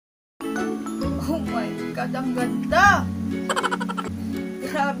Oh my God, ang ganda!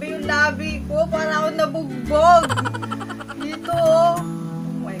 Grabe yung labi ko, para ako nabugbog. Dito, oh.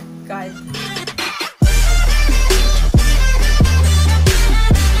 Oh my God.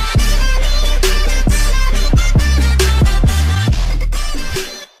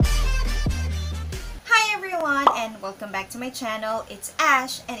 And welcome back to my channel. It's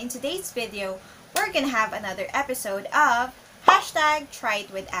Ash, and in today's video we're gonna have another episode of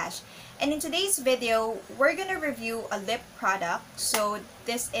 #TryItWithAsh. And in today's video we're gonna review a lip product. So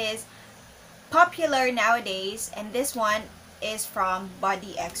this is popular nowadays, and this one is from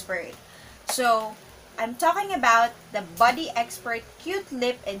Body Xpert. So I'm talking about the Body Xpert Cute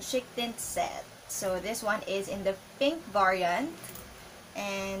Lip and Chic Tint Set. So this one is in the pink variant.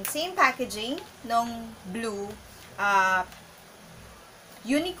 And same packaging nung blue,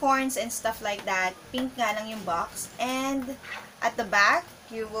 unicorns and stuff like that. Pink nga lang yung box. And at the back,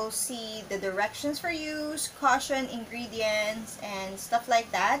 you will see the directions for use, caution, ingredients, and stuff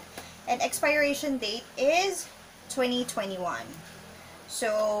like that. And expiration date is 2021.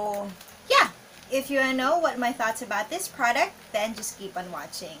 So, yeah. If you want to know what my thoughts about this product, then just keep on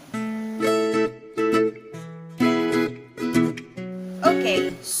watching.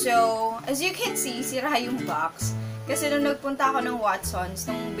 Okay, so, as you can see, sira yung box. Kasi nung nagpunta ako ng Watsons,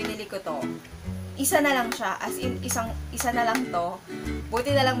 nung binili ko to, isa na lang siya. As in, isa na lang to.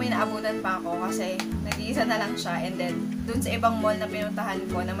 Buti na lang may naabutan pa ako kasi nag-iisa na lang siya. And then, dun sa ibang mall na pinuntahan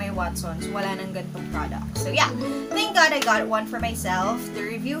ko na may Watsons, wala nang ganitong product. So, yeah. Thank God I got one for myself to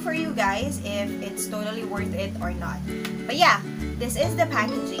review for you guys if it's totally worth it or not. But yeah, this is the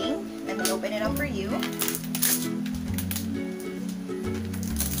packaging. Let me open it up for you.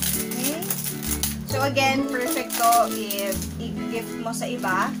 So again, perfect to if i-gift mo sa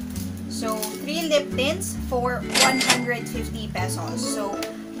iba. So 3 lip tints for 150 pesos. So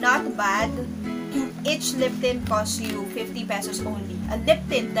not bad. Each lip tint costs you 50 pesos only. A lip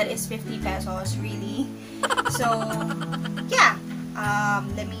tint that is 50 pesos, really. So yeah,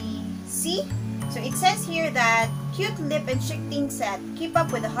 let me see. So it says here that cute lip and chic tint set. Keep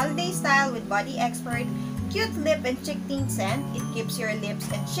up with the holiday style with Body Xpert. Cute lip and chic tint scent. It keeps your lips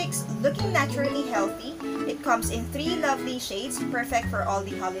and cheeks looking naturally healthy. It comes in 3 lovely shades, perfect for all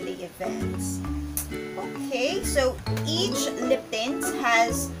the holiday events. Okay, so each lip tint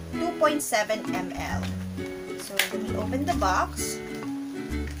has 2.7 ml. So let me open the box.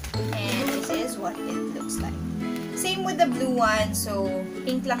 And this is what it looks like. Same with the blue one, so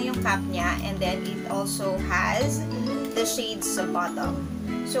pink lang yung cap niya, and then it also has the shades sa bottom.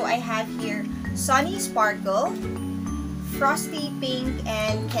 So I have here Sony Sparkle, Frosty Pink,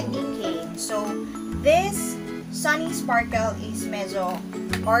 and Candy Cane. So, this Sony Sparkle is medyo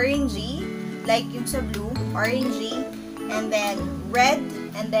orangey, like yung sa blue, orangey, and then red,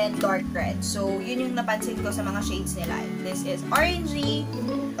 and then dark red. So, yun yung napansin ko sa mga shades nila. This is orangey,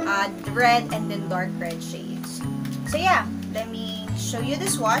 red, and then dark red shades. So, yeah, let me show you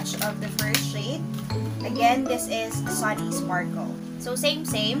the swatch of the first shade. Again, this is Sony Sparkle. So, same.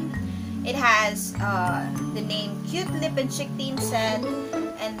 It has the name Cute Lip and Chic Tint Set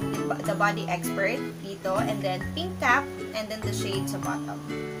and the Body Xpert dito, and then pink cap, and then the shade sa bottom.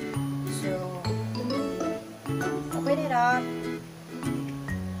 So, open it up.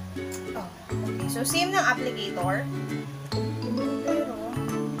 Oh, okay. So, same ng applicator. Pero,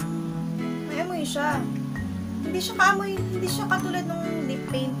 may amoy siya. Hindi siya katulad ng lip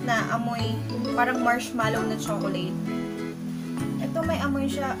paint na amoy parang marshmallow na chocolate. Ito may amoy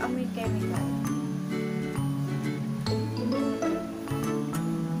siya, amoy chemical.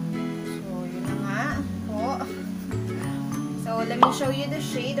 So, yun na nga po. So, let me show you the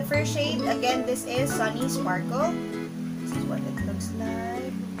shade. The first shade, again, this is Sony Sparkle. This is what it looks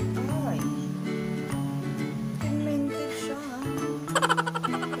like. Ay. Pigmented siya.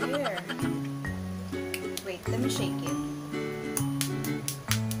 Here. Wait, let me shake it.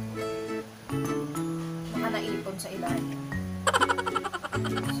 Baka naipon sa ilalim.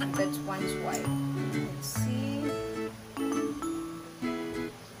 So that's one swipe. Let's see.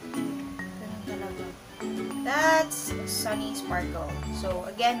 That's Sony Sparkle. So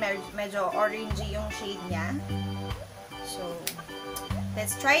again, medyo orangey yung shade niya. So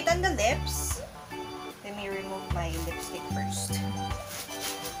let's try it on the lips. Let me remove my lipstick first.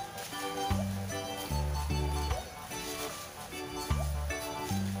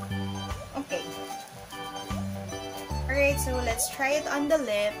 Okay. Alright, so let's try it on the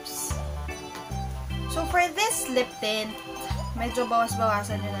lips. So for this lip tint, medyo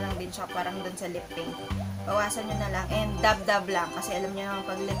bawas-bawasan nyo na lang din siya, parang dun sa lip paint. Bawasan nyo na lang, and dab-dab lang. Kasi alam nyo naman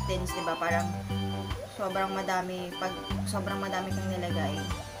pag lip tints, diba, parang sobrang madami kang nilagay.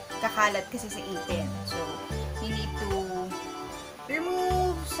 nakalat kasi sa itin. So, you need to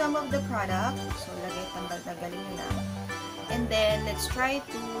remove some of the product. So, lagay, tanggal-tanggalin nyo lang. And then, let's try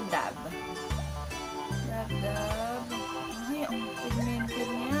to dab. Dab. Ay, ang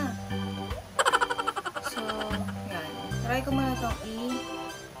pigmented niya. So, yan. Try ko muna itong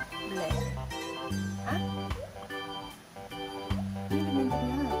i-blend. Ha? Ay, pigmented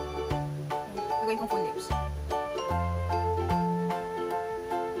niya. Lagay kong full lips.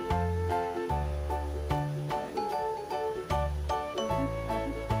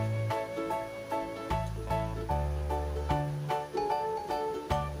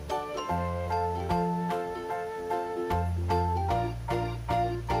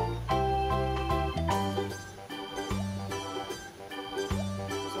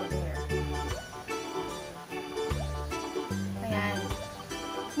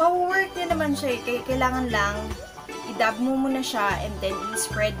 Mawo-work niya naman siya eh. Kailangan lang i-dab mo muna siya and then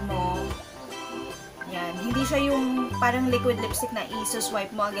i-spread mo. Yan. Hindi siya yung parang liquid lipstick na i-swipe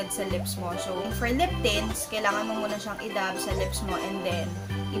mo agad sa lips mo. So, for lip tints, kailangan mo muna siyang i-dab sa lips mo and then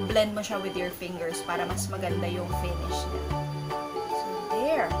i-blend mo siya with your fingers para mas maganda yung finish niya. So,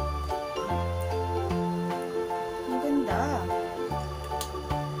 there. Ang ganda.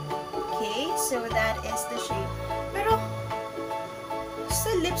 Okay, so that is the shade. Pero, sa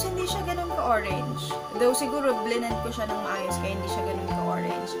lips, hindi siya ganun ka-orange. Though, siguro, blendan ko siya ng maayos kaya hindi siya ganun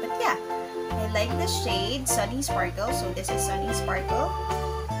ka-orange. But yeah, I like the shade, Sunny Sparkle. So, this is Sunny Sparkle.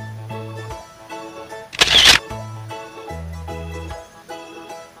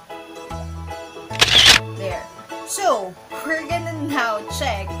 There. So, we're gonna now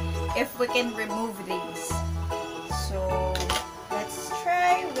check if we can remove these. So, let's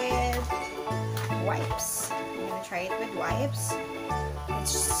try with wipes. I'm gonna try it with wipes.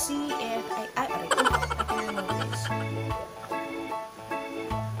 Let's see if I can remove this.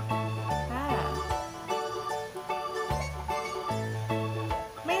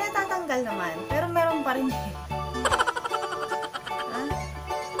 May natatanggal naman, pero meron pa rin eh.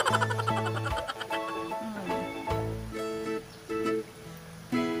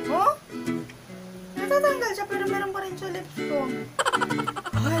 Oh? Natatanggal siya, pero meron pa rin siya lips ko.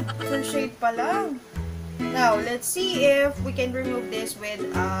 God, full shade pa lang. Now, let's see if we can remove this with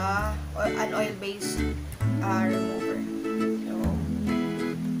an oil-based remover. So,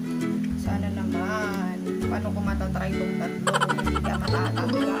 sana naman. Paano ko matatry itong tatlo kung hindi ka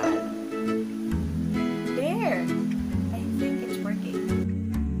matatanggal? There! I think it's working.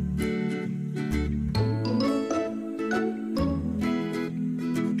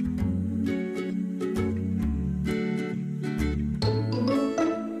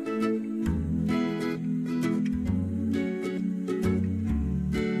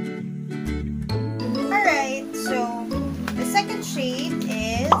 Shade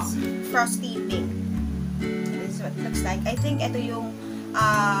is Frosty Pink. This is what it looks like. I think ito yung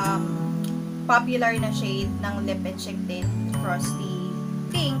popular na shade ng lip and cheek tint, Frosty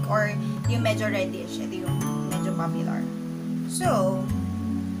Pink, or yung medyo reddish. Ito yung medyo popular. So,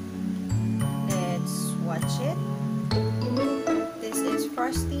 let's watch it. This is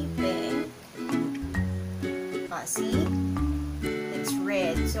Frosty Pink. See? It's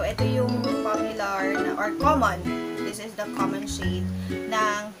red. So, ito yung popular na, or common. This is the common shade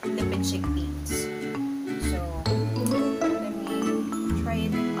ng lip and cheek tints. So, let me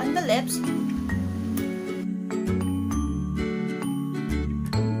try it on the lips.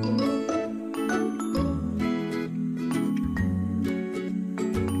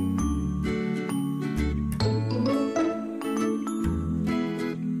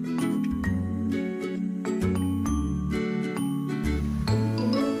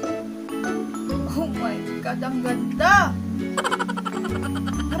 Ang ganda!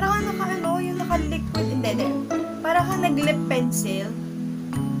 Parang yung naka-liquid. Hindi. Parang ka nag-lip pencil.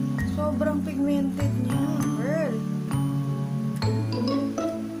 Sobrang pigmented niya, girl.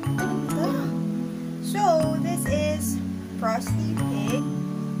 Ganda. So, this is Frosty Pink.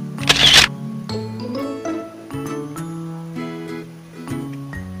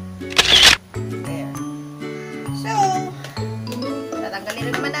 There. So, tatanggalin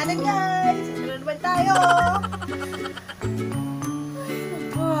na naman natin, guys. Ito naman tayo.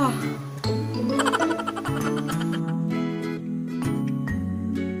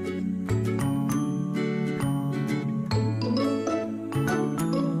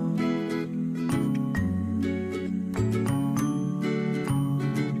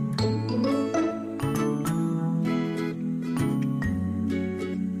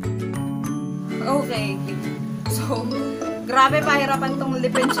 Okay. So, grabe pahirapan tong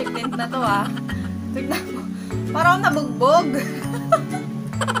lip and cheek tint na to, ah. Tignan mo. Parang nabugbog.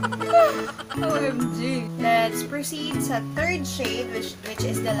 OMG. Let's proceed sa third shade, which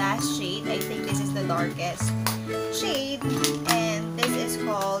is the last shade. I think this is the darkest shade. And this is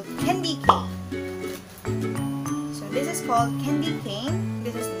called Candy Cane. So, this is called Candy Cane.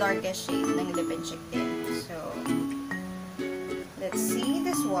 This is the darkest shade ng lip and cheek tint. So, let's see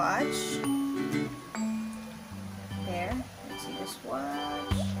the swatch. There. Let's see the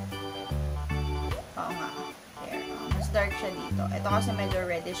swatch. Oo nga. There. Mas dark siya dito. Ito kasi medyo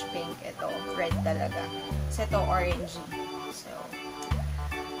reddish pink. Ito, red talaga. So, ito, orangey. So,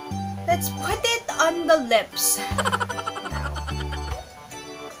 let's put it on the lips. Now.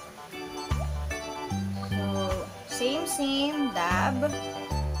 So, same, dab.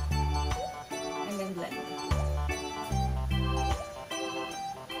 And then blend.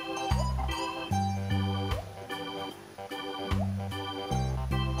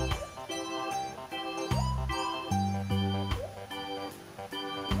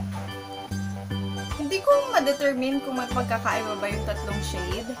 Hindi ko ma-determine kung magkakaiba ba yung tatlong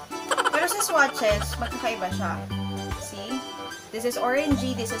shade. Pero sa swatches, magkakaiba siya. See? This is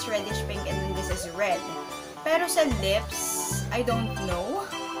orangey, this is reddish pink, and then this is red. Pero sa lips, I don't know.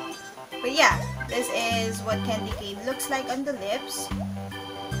 But yeah, this is what Candy Cane looks like on the lips.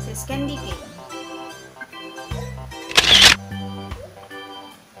 This is Candy Cane.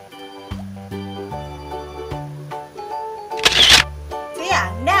 So yeah,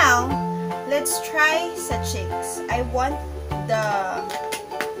 now, let's try sa cheeks. I want the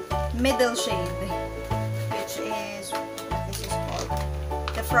middle shade, which is, what this is called,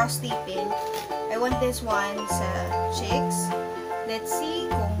 the Frosty Pink. I want this one sa cheeks. Let's see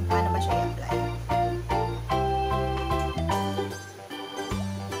kung paano ba siya i-apply.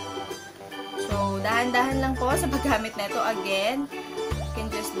 So, dahan-dahan lang po sa paggamit nito. Again, you can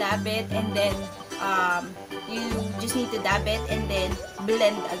just dab it and then you just need to dab it and then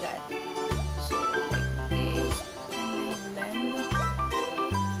blend agad. So, like this. And then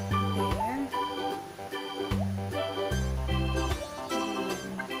blend. There.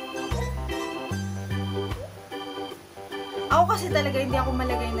 Ako kasi talaga hindi ako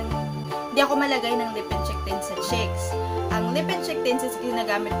malagay ng lip and cheek tint sa cheeks. Ang lip and cheek tint is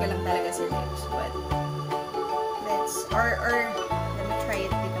ginagamit ko lang talaga sa lips. But let's let me try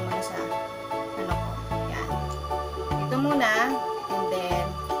it dito muna sa ano ko. Yan. Dito muna and then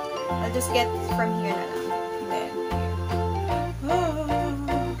I'll just get from here na lang. And then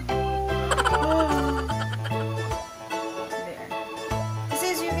there.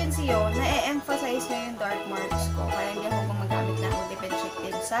 Kasi as you can see, na-emphasize na yung dark marks ko. Kaya hindi ako gumagamit ng lip and cheek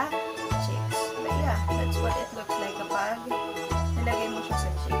tint sa cheeks. But yeah, that's what it looks like kapag nilagay mo siya sa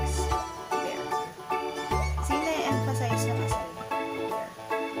cheeks. There. See, na-emphasize na kasi. There.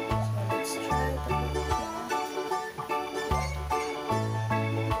 So, let's try to put that.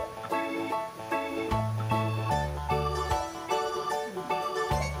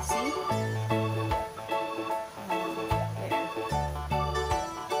 See? There.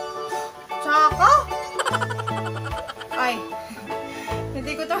 Tsaka! Ay,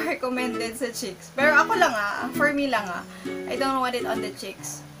 hindi ko to recommended sa cheeks. Pero ako lang for me lang I don't want it on the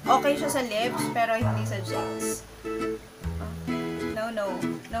cheeks. Okay siya sa lips, pero hindi sa cheeks.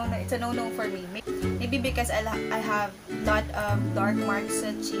 No, it's a no for me. Maybe because I have lot of dark marks sa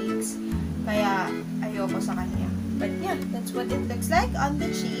cheeks, kaya ayoko sa kanya. But yeah, that's what it looks like on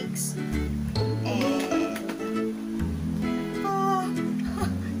the cheeks. And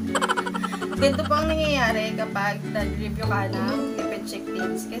ganito po ang nangyayari kapag nag-review ka ng lip and cheek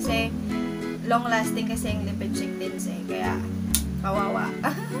tints. Kasi, long-lasting kasi yung lip and cheek tints kaya, kawawa.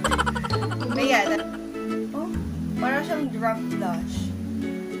 Kaya, parang siyang drop blush.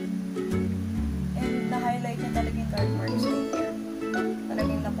 And, na-highlight niya talaga yung dark marks here.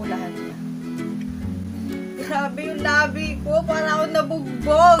 Talagang napulahan niya. Grabe yung labi ko. Parang ako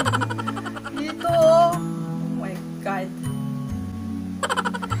nabugbog. Dito, oh my God.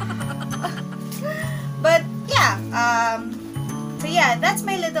 But yeah, so yeah, that's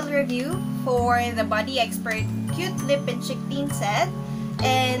my little review for the Body Xpert Cute Lip and Cheek Tint Set.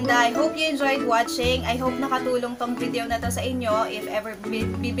 And I hope you enjoyed watching. I hope nakatulong tong video na to sa inyo. If ever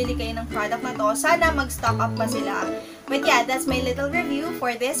bibili kayo ng product na to, sana mag-stock up pa sila. But yeah, that's my little review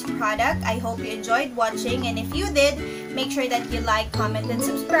for this product. I hope you enjoyed watching. And if you did, make sure that you like, comment, and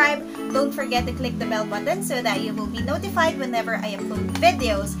subscribe. Don't forget to click the bell button so that you will be notified whenever I upload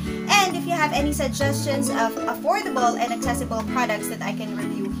videos. And if you have any suggestions of affordable and accessible products that I can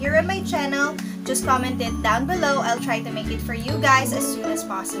review here on my channel, just comment it down below. I'll try to make it for you guys as soon as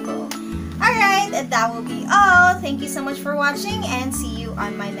possible. Alright, that will be all. Thank you so much for watching and see you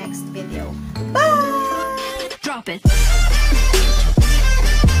on my next video. Bye! Drop it.